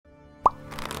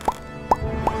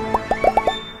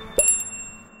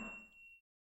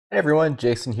Hey everyone,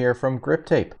 Jason here from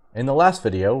Griptape. In the last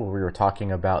video, where we were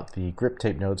talking about the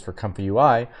Griptape nodes for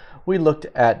ComfyUI, we looked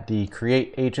at the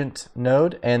Create Agent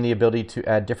node and the ability to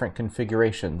add different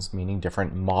configurations, meaning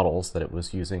different models that it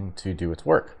was using to do its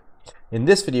work. In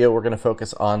this video, we're going to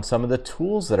focus on some of the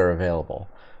tools that are available.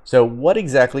 So what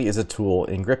exactly is a tool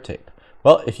in Griptape?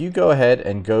 Well, if you go ahead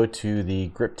and go to the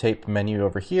Griptape menu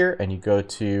over here and you go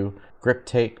to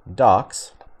Griptape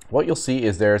Docs, what you'll see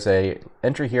is there's a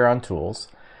entry here on tools.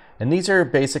 And these are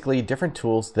basically different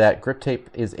tools that Griptape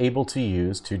is able to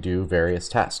use to do various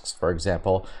tasks. For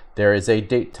example, there is a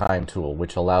date time tool,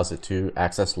 which allows it to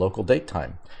access local date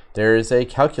time. There is a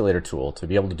calculator tool to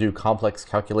be able to do complex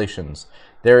calculations.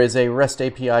 There is a REST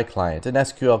API client, an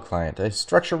SQL client, a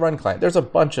structure run client. There's a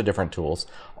bunch of different tools,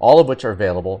 all of which are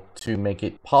available to make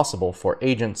it possible for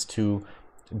agents to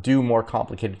do more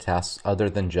complicated tasks other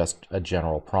than just a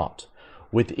general prompt.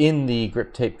 Within the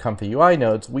Griptape ComfyUI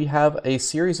nodes, we have a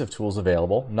series of tools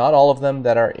available. Not all of them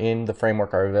that are in the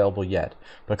framework are available yet,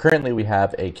 but currently we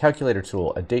have a calculator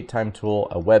tool, a datetime tool,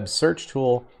 a web search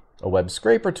tool, a web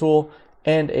scraper tool,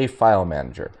 and a file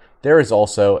manager. There is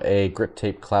also a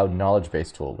Griptape Cloud Knowledge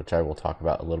Base tool, which I will talk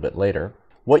about a little bit later.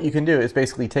 What you can do is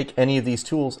basically take any of these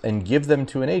tools and give them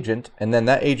to an agent, and then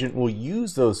that agent will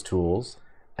use those tools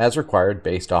as required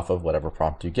based off of whatever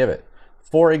prompt you give it.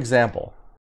 For example,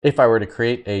 if I were to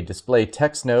create a display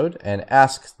text node and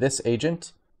ask this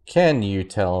agent, can you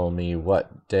tell me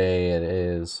what day it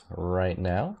is right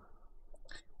now?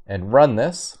 And run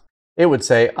this, it would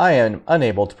say, I am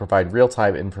unable to provide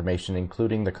real-time information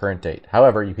including the current date.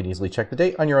 However, you can easily check the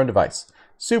date on your own device.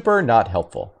 Super not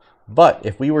helpful. But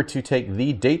if we were to take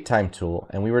the datetime tool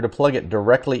and we were to plug it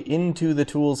directly into the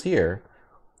tools here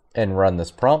and run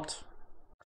this prompt,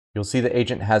 you'll see the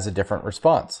agent has a different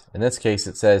response. In this case,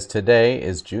 it says today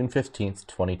is June 15th,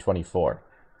 2024.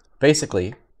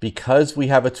 Basically, because we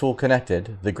have a tool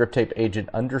connected, the Griptape agent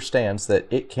understands that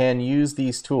it can use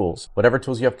these tools, whatever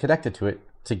tools you have connected to it,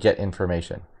 to get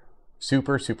information.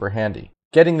 Super, super handy.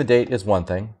 Getting the date is one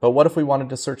thing, but what if we wanted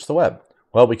to search the web?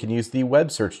 Well, we can use the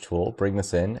web search tool, bring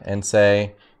this in, and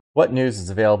say, what news is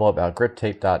available about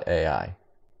griptape.ai?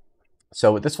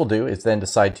 So what this will do is then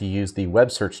decide to use the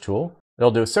web search tool. It'll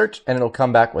do a search and it'll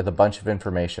come back with a bunch of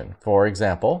information. For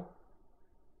example,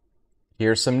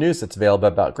 here's some news that's available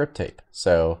about Griptape.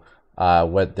 So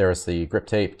there's the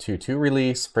Griptape 2.2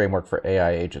 release, framework for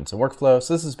AI agents and workflow.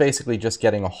 So this is basically just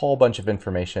getting a whole bunch of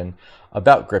information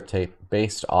about Griptape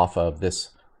based off of this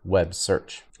web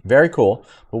search. Very cool.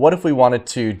 But what if we wanted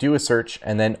to do a search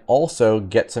and then also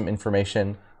get some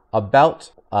information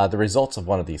about the results of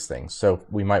one of these things? So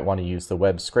we might want to use the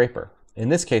web scraper. In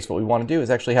this case, what we want to do is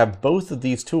actually have both of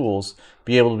these tools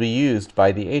be able to be used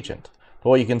by the agent. But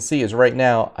what you can see is right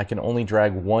now, I can only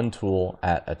drag one tool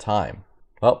at a time.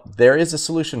 Well, there is a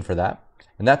solution for that,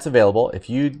 and that's available if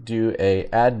you do a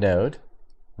add node,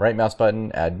 right mouse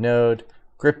button, add node,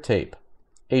 Griptape,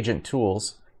 agent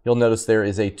tools. You'll notice there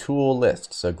is a tool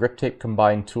list, so Griptape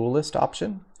combined tool list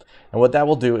option. And what that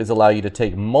will do is allow you to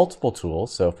take multiple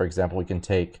tools. So for example, we can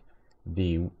take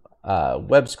the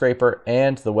web scraper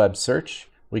and the web search.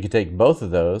 We could take both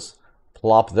of those,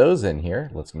 plop those in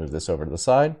here. Let's move this over to the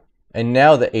side. And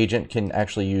now the agent can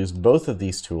actually use both of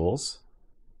these tools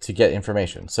to get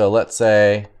information. So let's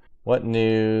say, what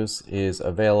news is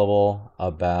available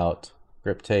about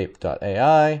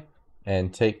griptape.ai,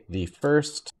 and take the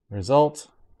first result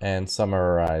and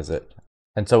summarize it.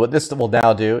 And so what this will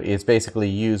now do is basically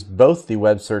use both the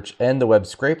web search and the web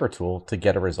scraper tool to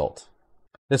get a result.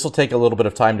 This will take a little bit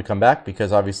of time to come back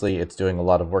because obviously it's doing a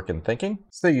lot of work and thinking.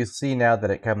 So you see now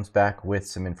that it comes back with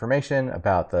some information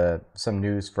about some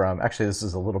news from, actually this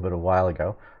is a little bit of a while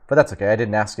ago, but that's okay. I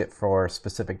didn't ask it for a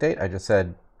specific date. I just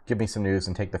said, give me some news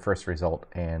and take the first result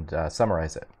and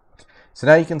summarize it. So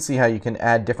now you can see how you can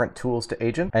add different tools to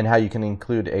agent and how you can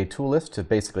include a tool list to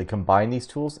basically combine these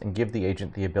tools and give the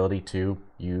agent the ability to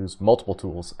use multiple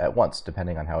tools at once,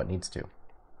 depending on how it needs to.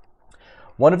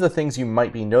 One of the things you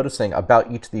might be noticing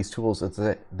about each of these tools is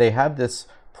that they have this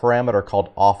parameter called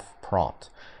off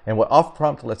prompt. And what off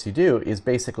prompt lets you do is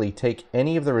basically take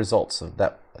any of the results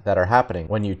that are happening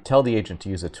when you tell the agent to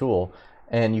use a tool,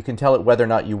 and you can tell it whether or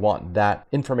not you want that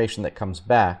information that comes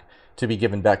back to be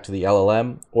given back to the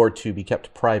LLM or to be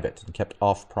kept private and kept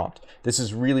off prompt. This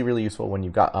is really, really useful when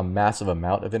you've got a massive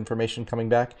amount of information coming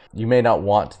back. You may not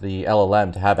want the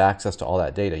LLM to have access to all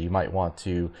that data. You might want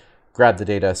to grab the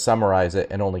data, summarize it,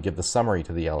 and only give the summary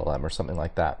to the LLM or something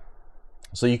like that.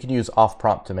 So you can use off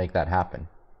prompt to make that happen.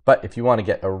 But if you want to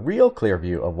get a real clear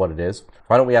view of what it is,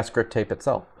 why don't we ask Griptape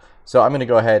itself? So I'm going to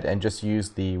go ahead and just use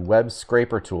the web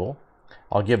scraper tool.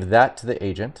 I'll give that to the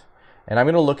agent. And I'm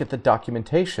going to look at the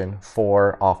documentation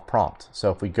for off prompt.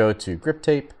 So if we go to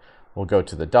Griptape, we'll go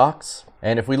to the docs.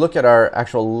 And if we look at our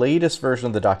actual latest version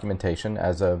of the documentation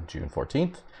as of June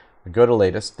 14th, we go to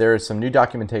latest, there is some new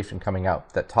documentation coming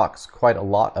out that talks quite a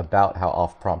lot about how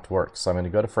off prompt works. So I'm going to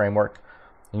go to framework,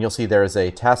 and you'll see there is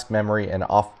a task memory and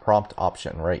off prompt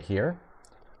option right here.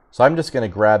 So I'm just going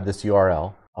to grab this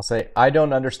URL. I'll say, I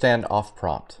don't understand off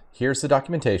prompt. Here's the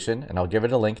documentation, and I'll give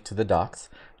it a link to the docs.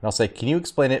 And I'll say, can you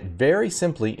explain it very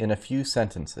simply in a few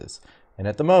sentences? And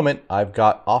at the moment, I've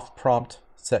got off prompt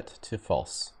set to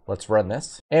false. Let's run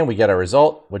this. And we get a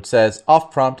result, which says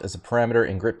off prompt is a parameter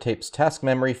in Griptape's task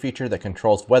memory feature that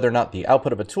controls whether or not the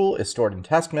output of a tool is stored in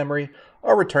task memory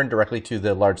or returned directly to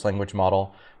the large language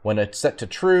model. When it's set to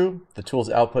true, the tool's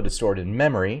output is stored in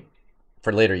memory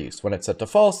for later use. When it's set to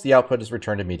false, the output is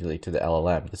returned immediately to the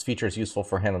LLM. This feature is useful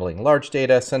for handling large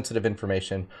data, sensitive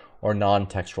information, or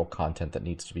non-textual content that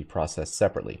needs to be processed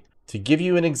separately. To give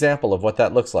you an example of what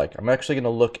that looks like, I'm actually going to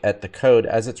look at the code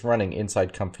as it's running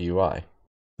inside ComfyUI.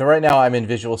 So right now I'm in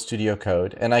Visual Studio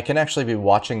Code, and I can actually be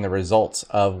watching the results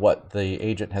of what the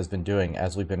agent has been doing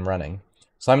as we've been running.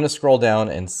 So I'm going to scroll down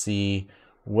and see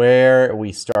where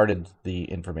we started the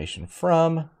information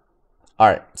from. All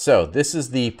right, so this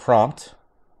is the prompt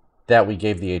that we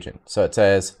gave the agent. So it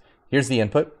says, here's the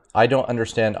input. I don't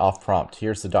understand off prompt.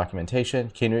 Here's the documentation.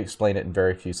 Can you explain it in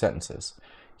very few sentences?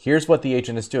 Here's what the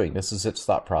agent is doing. This is its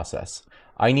thought process.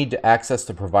 I need to access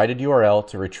the provided URL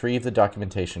to retrieve the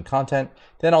documentation content.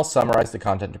 Then I'll summarize the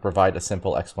content to provide a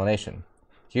simple explanation.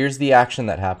 Here's the action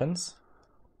that happens.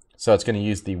 So it's going to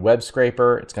use the web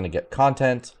scraper. It's going to get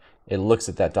content. It looks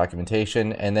at that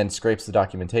documentation and then scrapes the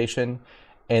documentation.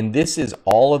 And this is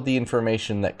all of the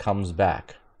information that comes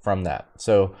back from that.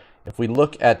 So if we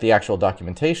look at the actual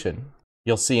documentation,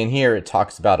 you'll see in here it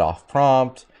talks about off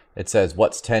prompt. It says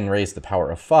what's 10 raised to the power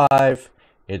of 5.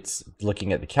 It's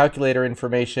looking at the calculator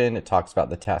information. It talks about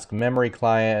the task memory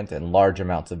client and large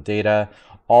amounts of data,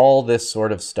 all this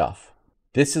sort of stuff.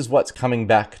 This is what's coming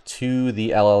back to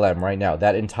the LLM right now.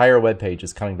 That entire web page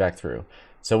is coming back through.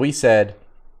 So we said,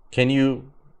 can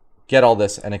you get all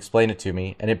this and explain it to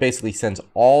me? And it basically sends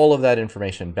all of that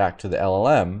information back to the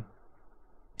LLM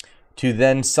to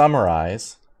then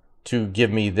summarize to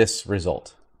give me this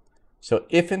result. So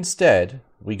if instead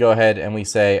we go ahead and we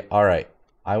say, all right,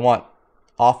 I want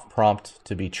off prompt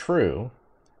to be true,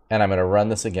 and I'm going to run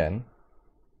this again.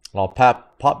 I'll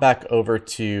pop back over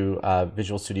to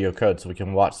Visual Studio Code so we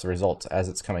can watch the results as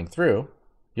it's coming through.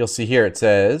 You'll see here it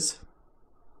says,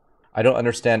 I don't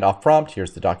understand off prompt.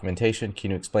 Here's the documentation.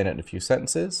 Can you explain it in a few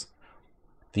sentences?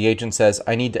 The agent says,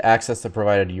 I need to access the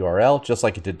provided URL just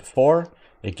like it did before.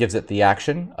 It gives it the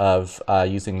action of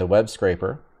using the web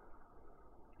scraper.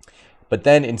 But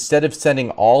then instead of sending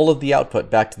all of the output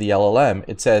back to the LLM,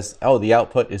 it says, oh, the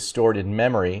output is stored in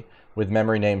memory with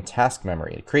memory name task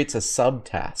memory. It creates a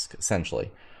subtask,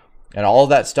 essentially. And all of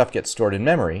that stuff gets stored in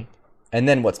memory. And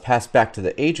then what's passed back to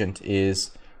the agent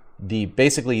is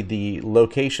basically the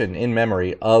location in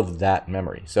memory of that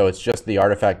memory. So it's just the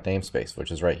artifact namespace,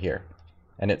 which is right here.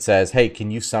 And it says, hey,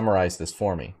 can you summarize this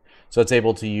for me? So it's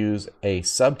able to use a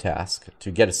subtask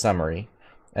to get a summary.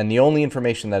 And the only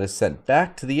information that is sent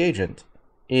back to the agent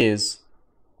is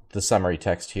the summary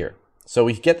text here. So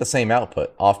we get the same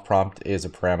output. Off prompt is a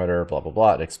parameter, blah, blah,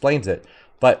 blah. It explains it.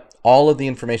 But all of the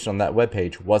information on that web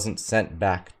page wasn't sent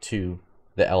back to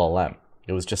the LLM.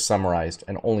 It was just summarized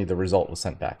and only the result was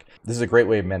sent back. This is a great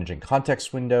way of managing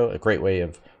context window, a great way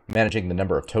of managing the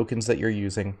number of tokens that you're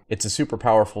using. It's a super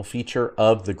powerful feature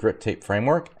of the Griptape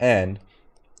framework, and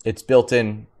it's built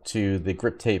in to the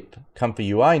Griptape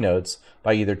ComfyUI nodes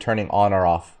by either turning on or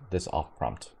off this off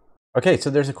prompt. Okay, so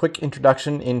there's a quick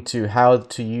introduction into how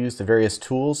to use the various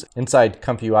tools inside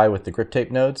ComfyUI with the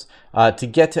Griptape nodes. To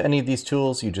get to any of these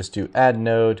tools, you just do add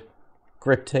node,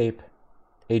 Griptape,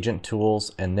 agent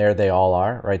tools, and there they all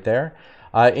are right there.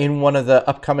 In one of the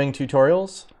upcoming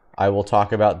tutorials, I will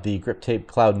talk about the Griptape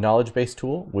Cloud Knowledge Base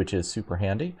tool, which is super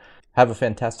handy. Have a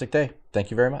fantastic day.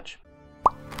 Thank you very much.